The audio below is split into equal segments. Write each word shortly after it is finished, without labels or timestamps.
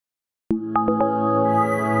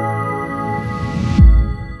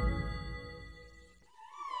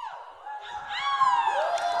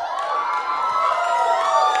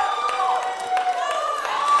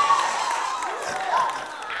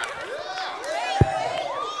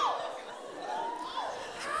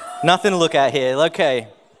Nothing to look at here. Okay.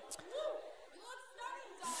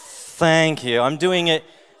 Thank you. I'm doing it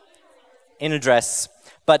in a dress.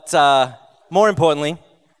 But more importantly,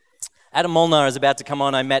 Adam Molnar is about to come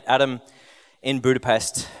on. I met Adam in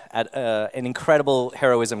Budapest at an incredible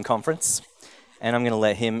heroism conference, and I'm going to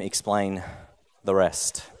let him explain the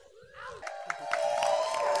rest.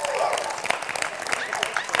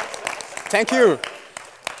 Thank you.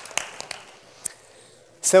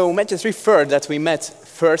 So Matt just referred that we met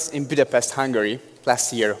first in Budapest, Hungary,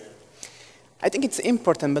 last year. I think it's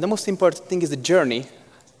important, but the most important thing is the journey,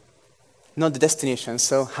 not the destination,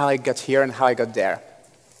 so how I got here and how I got there.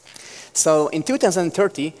 So in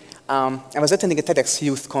 2030, I was attending a TEDx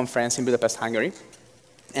youth conference in Budapest, Hungary,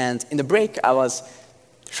 and in the break I was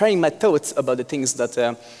sharing my thoughts about the things that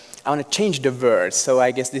I want to change the world, so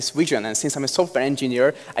I guess this vision, and since I'm a software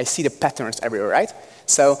engineer, I see the patterns everywhere, right?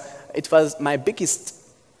 So it was my biggest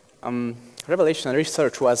revelation and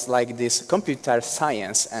research was like this computer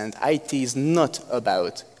science, and IT is not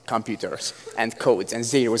about computers and codes and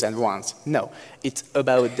zeros and ones. No, it's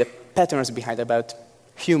about the patterns behind, about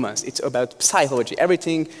humans. It's about psychology.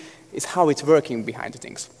 Everything is how it's working behind the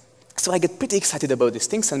things. So I get pretty excited about these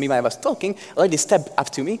things, and meanwhile I was talking, a lady stepped up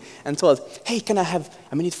to me and told, hey, can I have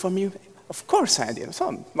a minute from you? Of course I did,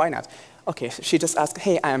 so why not? Okay, so she just asked,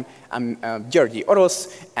 hey, I'm György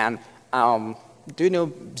Orosz, and do you know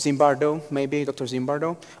Zimbardo, maybe, Dr.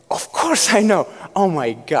 Zimbardo? Of course I know! Oh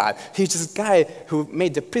my God, he's this guy who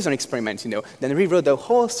made the prison experiment, you know, then rewrote the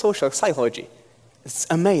whole social psychology. It's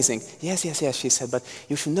amazing. Yes, yes, yes, she said, but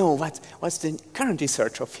you should know what's the current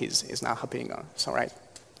research of his is now happening on. So, right.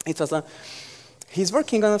 It was he's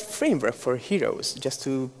working on a framework for heroes, just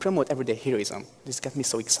to promote everyday heroism. This got me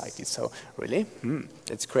so excited. So, really?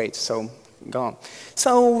 That's great. So, go on.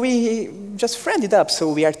 So, we just friended up.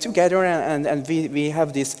 So, we are together, and we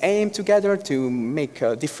have this aim together to make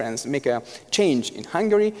a difference, make a change in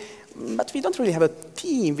Hungary. But we don't really have a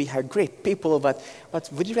team. We have great people, but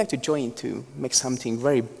would you like to join to make something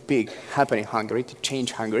very big happen in Hungary, to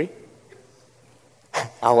change Hungary?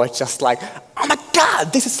 I was just like, oh my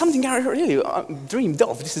God, this is something I really dreamed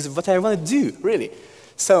of. This is what I want to do, really.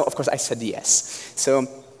 So, of course, I said yes. So,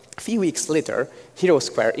 a few weeks later, Hero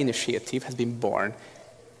Square initiative has been born.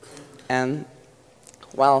 And,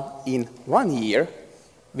 well, in 1 year,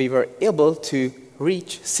 we were able to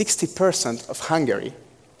reach 60% of Hungary,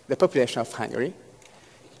 the population of Hungary,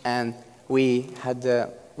 and we had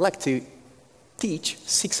like to teach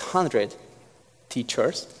 600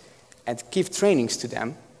 teachers and give trainings to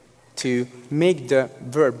them to make the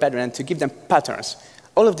world better and to give them patterns.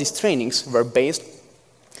 All of these trainings were based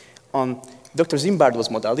on Dr. Zimbardo's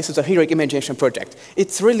model. This is a heroic imagination project.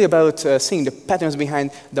 It's really about seeing the patterns behind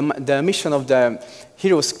the mission of the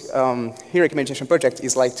heroic imagination project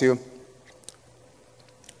is like to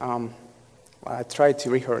well, I tried to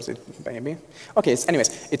rehearse it, maybe. Okay,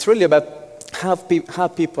 anyways, it's really about how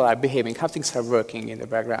people are behaving, how things are working in the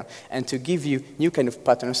background, and to give you new kind of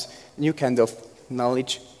patterns, new kind of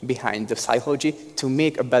knowledge behind the psychology to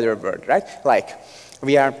make a better world, right? Like,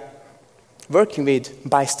 we are working with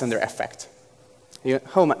bystander effect.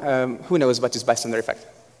 Who knows what is bystander effect?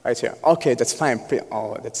 Right here. Okay, that's fine.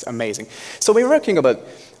 Oh, that's amazing. So we're working about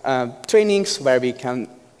trainings where we can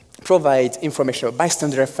provide information about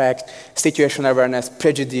bystander effect, situational awareness,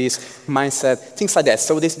 prejudice, mindset, things like that.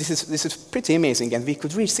 So this is pretty amazing, and we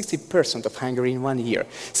could reach 60% of Hungary in 1 year.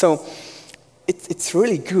 So it's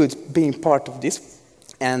really good being part of this.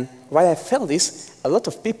 And while I felt this, a lot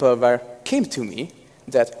of people came to me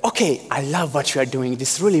that, okay, I love what you are doing.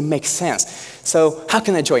 This really makes sense. So how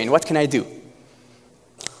can I join? What can I do?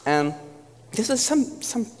 And this is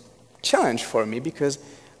some challenge for me, because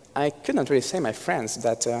I could not really say to my friends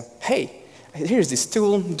that, hey, here's this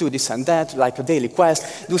tool, do this and that, like a daily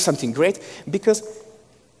quest, do something great, because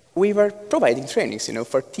we were providing trainings, you know,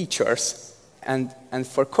 for teachers and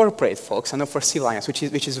for corporate folks, and not for civilians,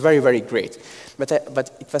 which is very, very great. But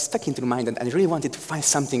it was stuck into my mind, and I really wanted to find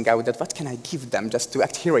something out that what can I give them just to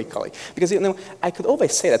act heroically? Because, you know, I could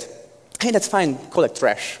always say that, hey, that's fine, collect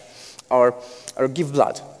trash, or give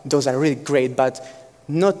blood. Those are really great, but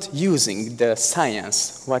not using the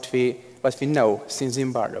science, what we know since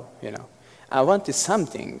Zimbardo, you know. I wanted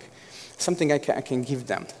something I can give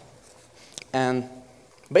them. And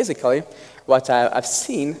basically, what I've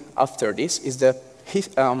seen after this is the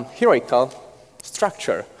heroical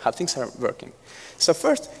structure, how things are working. So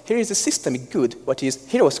first, here is the systemic good, what is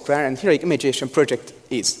Hero Square and Heroic Imagination Project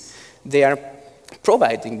is. They are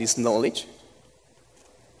providing this knowledge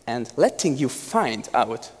and letting you find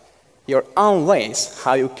out your own ways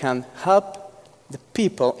how you can help the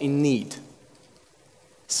people in need.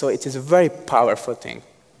 So it is a very powerful thing.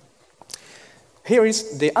 Here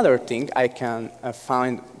is the other thing I can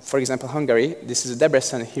find, for example, Hungary. This is the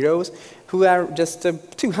Debrecen heroes, who are just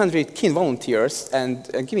 200 keen volunteers and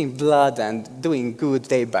giving blood and doing good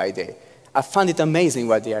day by day. I found it amazing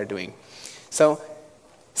what they are doing. So,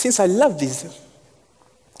 since I love these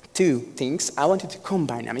two things, I wanted to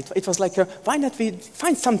combine them. It was like, why not we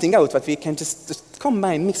find something out that we can just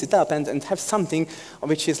combine, mix it up, and have something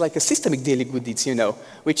which is like a systemic daily good deeds, you know,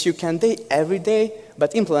 which you can do every day,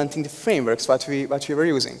 but implementing the frameworks what we were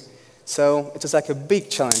using. So it was like a big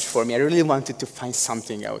challenge for me. I really wanted to find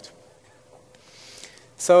something out.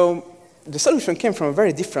 So the solution came from a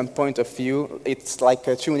very different point of view. It's like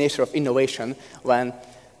a true nature of innovation when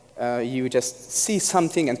you just see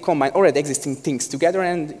something and combine already existing things together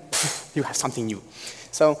and you have something new.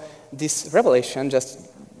 So this revelation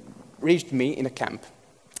just reached me in a camp.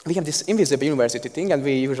 We have this invisible university thing and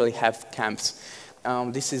we usually have camps.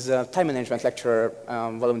 This is a time management lecturer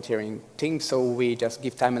volunteering thing, so we just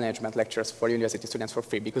give time management lectures for university students for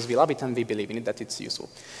free because we love it and we believe in it, that it's useful.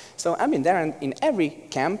 So I'm in there, and in every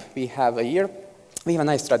camp we have a year, we have a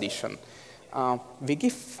nice tradition. We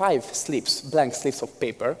give 5 slips, blank slips of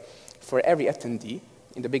paper for every attendee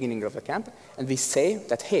in the beginning of the camp, and we say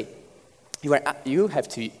that, hey, you have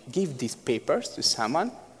to give these papers to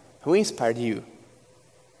someone who inspired you.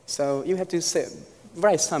 So you have to say,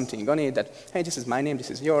 write something on it that, hey, this is my name,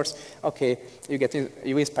 this is yours, okay,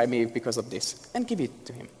 you inspire me because of this, and give it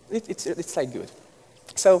to him. It's like good.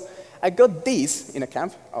 So I got these in a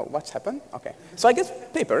camp. Oh, what's happened? Okay. So I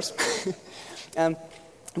get papers, and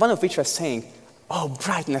one of which was saying, oh,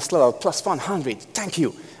 brightness level plus 100, thank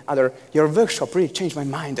you. Other, your workshop really changed my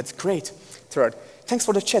mind, that's great. Third, thanks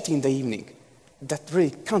for the chat in the evening. That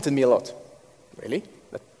really counted me a lot. Really?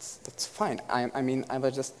 That's fine. I mean, I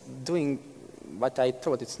was just doing what I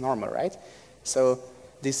thought it's normal, right? So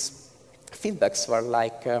these feedbacks were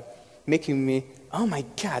like making me, oh my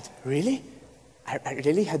God, really? I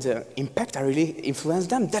really had an impact, I really influenced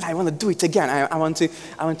them, then I want to do it again. I want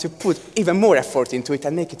to put even more effort into it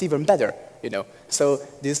and make it even better, you know. So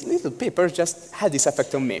these little papers just had this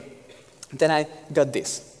effect on me. Then I got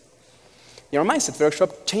this. Your mindset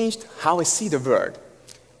workshop changed how I see the world.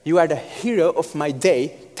 You are the hero of my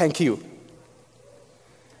day, thank you.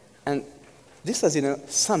 And this was, you know,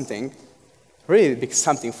 something, really big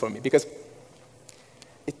something for me, because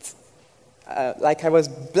it's like I was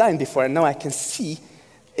blind before, and now I can see.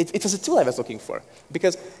 It was a tool I was looking for,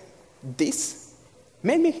 because this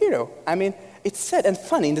made me a hero. I mean, it's sad and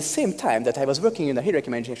funny in the same time that I was working in the Hero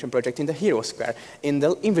Imagination Project in the Hero Square, in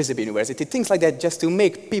the Invisible University, things like that, just to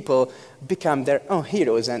make people become their own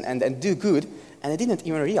heroes and do good, and I didn't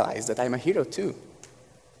even realize that I'm a hero too.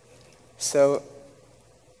 So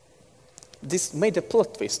this made a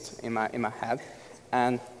plot twist in my head,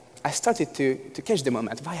 and I started to catch the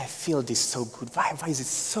moment. Why I feel this so good? Why is it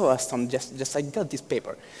so awesome? Just I got this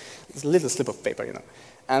paper, this little slip of paper, you know.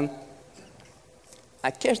 And I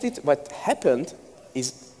catched it. What happened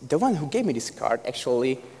is the one who gave me this card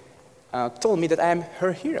actually told me that I am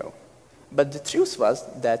her hero. But the truth was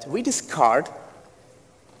that with this card,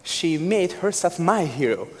 she made herself my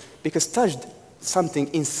hero, because touched something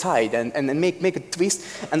inside and make a twist,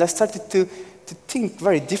 and I started to think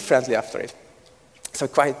very differently after it. So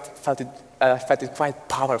I felt it quite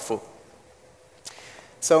powerful.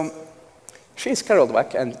 So she is Carol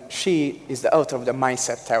Dweck, and she is the author of the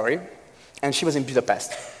mindset theory, and she was in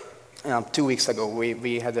Budapest 2 weeks ago.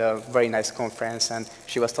 We had a very nice conference, and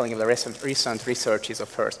she was telling of the recent researches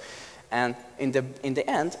of hers. And in the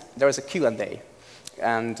end, there was a Q&A,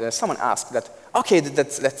 and someone asked that, okay,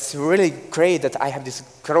 that's really great that I have this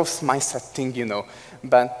growth mindset thing, you know,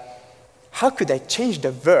 but how could I change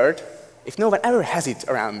the world if no one ever has it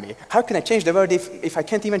around me? How can I change the world if I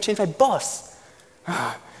can't even change my boss?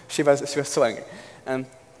 She was so angry.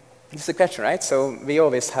 This is a question, right? So we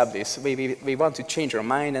always have this. We want to change our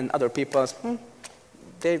mind, and other people,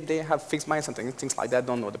 they have fixed minds and things like that,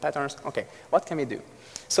 don't know the patterns. Okay, what can we do?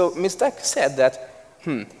 So Ms. Dweck said that,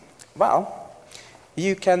 well,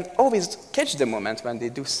 you can always catch the moment when they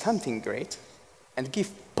do something great and give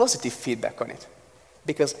positive feedback on it.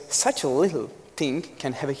 Because such a little thing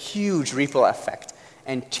can have a huge ripple effect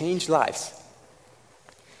and change lives.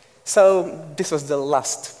 So this was the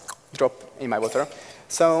last drop in my water.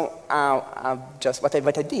 So just what I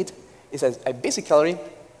did is I basically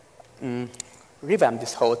revamped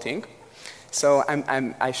this whole thing. So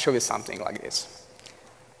I show you something like this.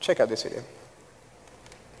 Check out this video.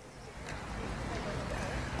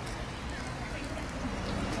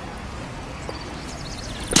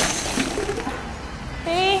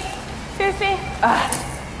 Hey, Fifi.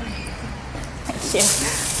 Thank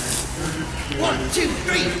you. 1, 2,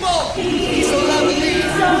 3, 4. He's so lovely. He's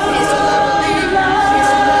so lovely. He's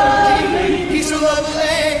so lovely. He's so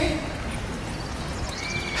lovely.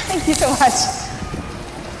 Thank you so much.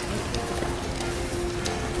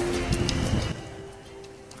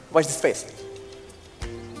 Watch this face.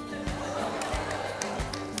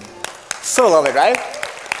 So lovely, right?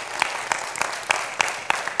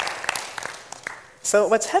 So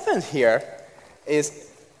what's happened here is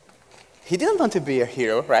he didn't want to be a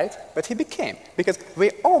hero, right? But he became. Because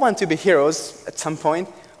we all want to be heroes at some point.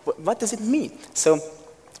 What does it mean? So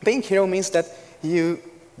being a hero means that you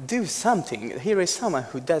do something. A hero is someone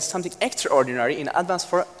who does something extraordinary in advance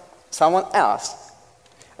for someone else.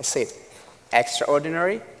 I say it,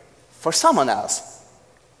 extraordinary for someone else.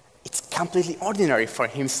 It's completely ordinary for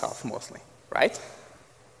himself, mostly, right?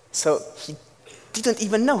 So he didn't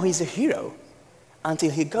even know he's a hero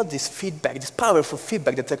until he got this feedback, this powerful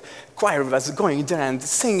feedback that the choir was going there and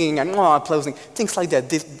singing and applauding, things like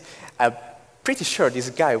that. I'm pretty sure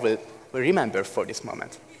this guy will remember for this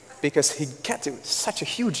moment because he got such a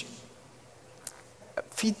huge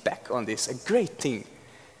feedback on this, a great thing.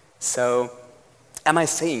 So am I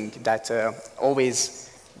saying that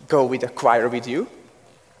always go with a choir with you?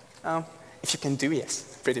 If you can do,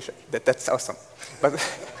 yes, pretty sure. That's awesome. But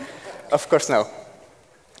of course, no.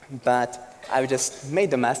 But I just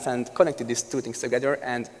made the math and connected these two things together,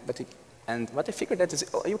 and what I figured that is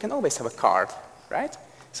you can always have a card, right?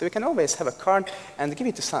 So you can always have a card and give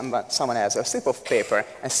it to someone else, a slip of paper,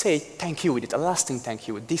 and say thank you with it, a lasting thank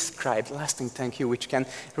you, describe lasting thank you, which can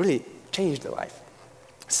really change the life.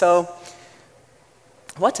 So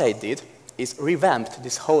what I did is revamped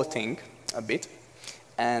this whole thing a bit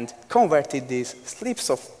and converted these slips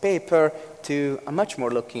of paper to a much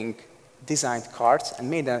more looking designed cards and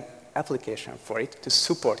made an application for it to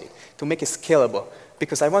support it, to make it scalable.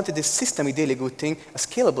 Because I wanted this system, a daily good thing, a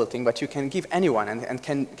scalable thing, but you can give anyone and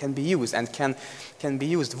can be used and can be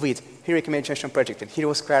used with Heroic Imagination Project and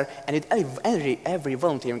Hero Square and with every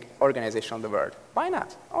volunteering organization in the world. Why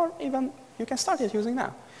not? Or even you can start it using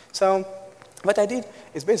now. So what I did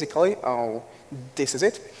is basically, this is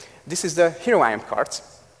it. This is the Hero I Am cards.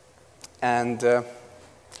 And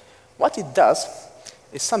what it does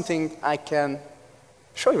is something I can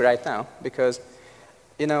show you right now, because,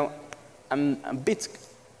 you know, I'm a bit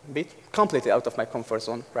completely out of my comfort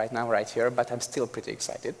zone right now, right here, but I'm still pretty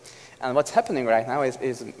excited. And what's happening right now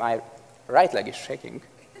is my right leg is shaking,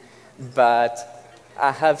 but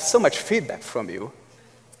I have so much feedback from you,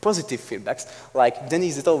 positive feedbacks, like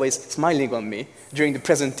Denise is always smiling on me during the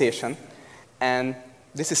presentation, and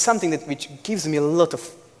this is something which gives me a lot of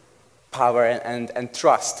power and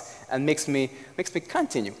trust, and makes me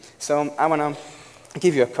continue. So I want to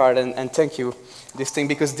give you a card and thank you this thing,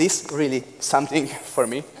 because this really something for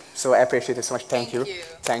me. So I appreciate it so much. Thank you.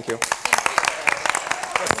 Thank you.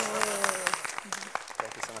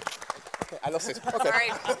 Thank you so much. Okay, I lost it. Okay.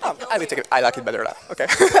 I will take it. I like it better now. Okay.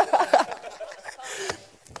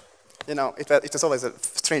 You know, it was always a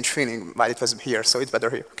strange feeling while it was here, so it's better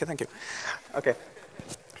here. Okay, thank you. Okay.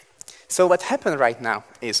 So what happened right now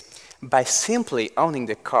is, by simply owning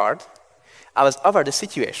the card, I was over the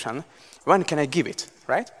situation. When can I give it,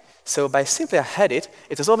 right? So by simply I had it,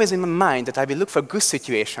 it was always in my mind that I will look for good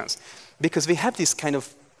situations. Because we have this kind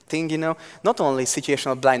of thing, you know, not only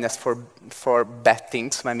situational blindness for bad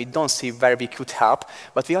things, when we don't see where we could help,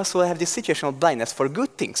 but we also have this situational blindness for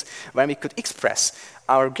good things, when we could express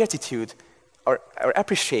our gratitude or our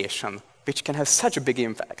appreciation, which can have such a big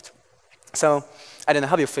impact. So I don't know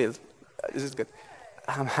how you feel. This is good.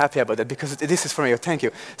 I'm happy about that, because this is from you. Thank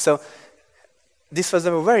you. So this was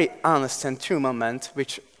a very honest and true moment,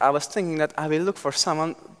 which I was thinking that I will look for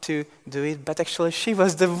someone to do it, but actually she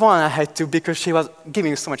was the one I had to, because she was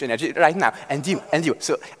giving so much energy right now, and you.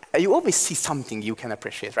 So you always see something you can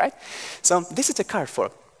appreciate, right? So this is a card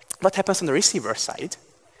for what happens on the receiver side.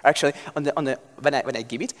 Actually, when I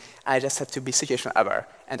give it, I just have to be situational aware,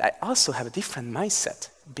 and I also have a different mindset,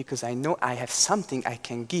 because I know I have something I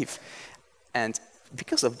can give, and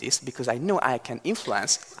because of this, because I know I can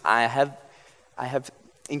influence, I'm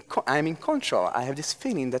in control. I have this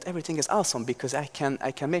feeling that everything is awesome because I can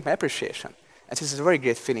make my appreciation. And this is a very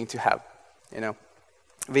great feeling to have, you know.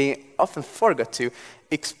 We often forget to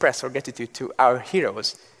express our gratitude to our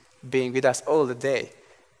heroes being with us all the day.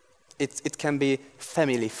 It can be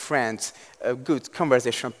family, friends, a good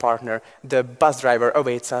conversation partner, the bus driver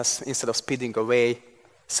awaits us instead of speeding away.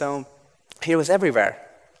 So heroes everywhere.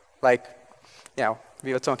 Like, you know,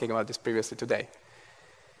 we were talking about this previously today.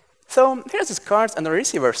 So here's this card, on the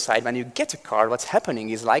receiver side, when you get a card, what's happening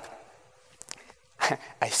is like,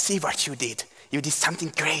 I see what you did. You did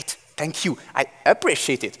something great. thank you, I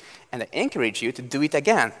appreciate it. And I encourage you to do it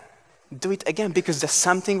again. Do it again, because there's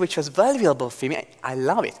something which was valuable for me. I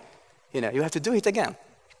love it. You have to do it again.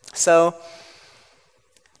 So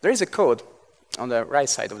there is a code on the right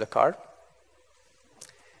side of the card.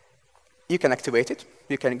 You can activate it.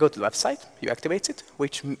 You can go to the website, you activate it,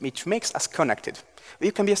 which makes us connected.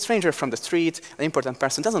 You can be a stranger from the street, an important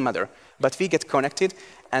person, doesn't matter. But we get connected,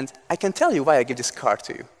 and I can tell you why I give this card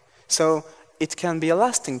to you. So it can be a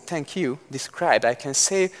lasting thank you described. I can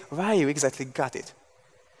say why you exactly got it.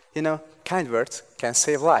 Kind words can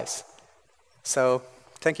save lives. So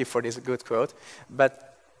thank you for this good quote. But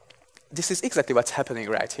this is exactly what's happening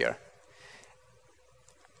right here.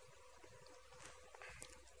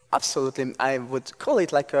 Absolutely, I would call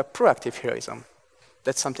it like a proactive heroism.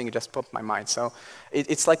 That's something that just popped in my mind. So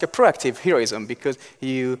it's like a proactive heroism because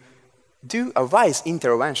you do a wise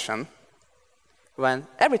intervention when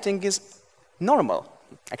everything is normal.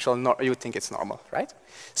 Actually, you think it's normal, right?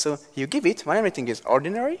 So you give it when everything is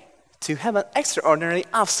ordinary to have an extraordinary,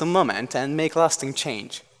 awesome moment and make lasting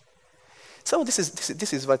change. So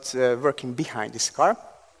this is what's working behind this card.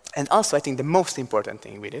 And also, I think the most important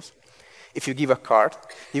thing with it, if you give a card,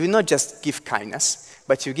 you will not just give kindness,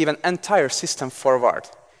 but you give an entire system forward.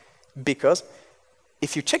 Because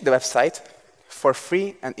if you check the website for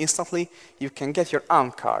free and instantly, you can get your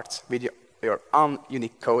own cards with your own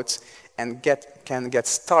unique codes and can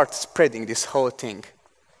start spreading this whole thing.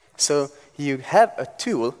 So you have a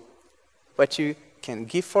tool that you can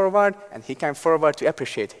give forward, and he can forward to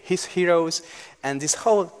appreciate his heroes, and this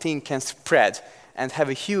whole thing can spread and have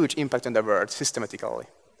a huge impact on the world systematically.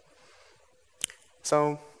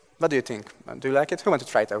 So, what do you think? Do you like it? Who wants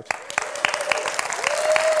to try it out?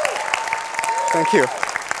 Thank you.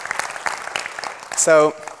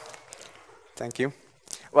 So, thank you.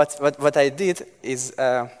 What I did is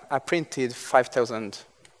I printed 5,000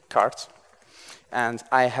 cards, and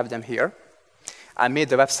I have them here. I made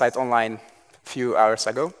the website online a few hours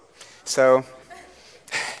ago. So,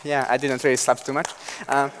 yeah, I didn't really sleep too much.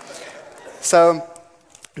 So,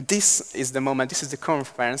 this is the moment, this is the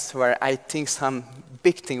conference where I think some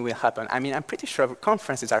big thing will happen. I mean, I'm pretty sure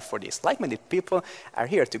conferences are for this. Like-minded people are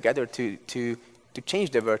here together to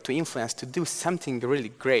change the world, to influence, to do something really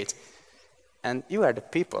great. And you are the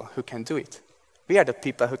people who can do it. We are the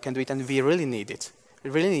people who can do it, and we really need it.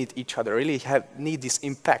 We really need each other, really need this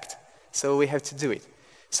impact. So we have to do it.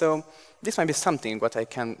 So this might be something what I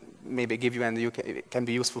can maybe give you, and it can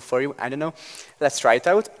be useful for you. I don't know. Let's try it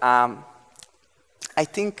out. I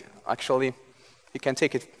think, actually, you can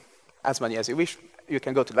take it as many as you wish. You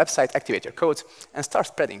can go to the website, activate your codes, and start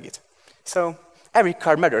spreading it. So every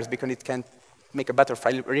card matters because it can make a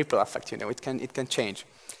butterfly ripple effect. It can change.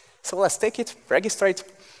 So let's take it, register it,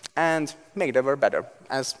 and make the world better.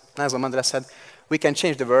 As Nelson Mandela said, we can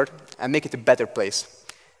change the world and make it a better place.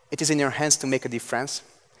 It is in your hands to make a difference.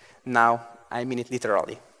 Now, I mean it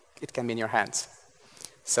literally. It can be in your hands.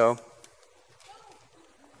 So,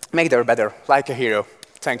 make the world better, like a hero.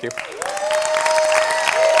 Thank you.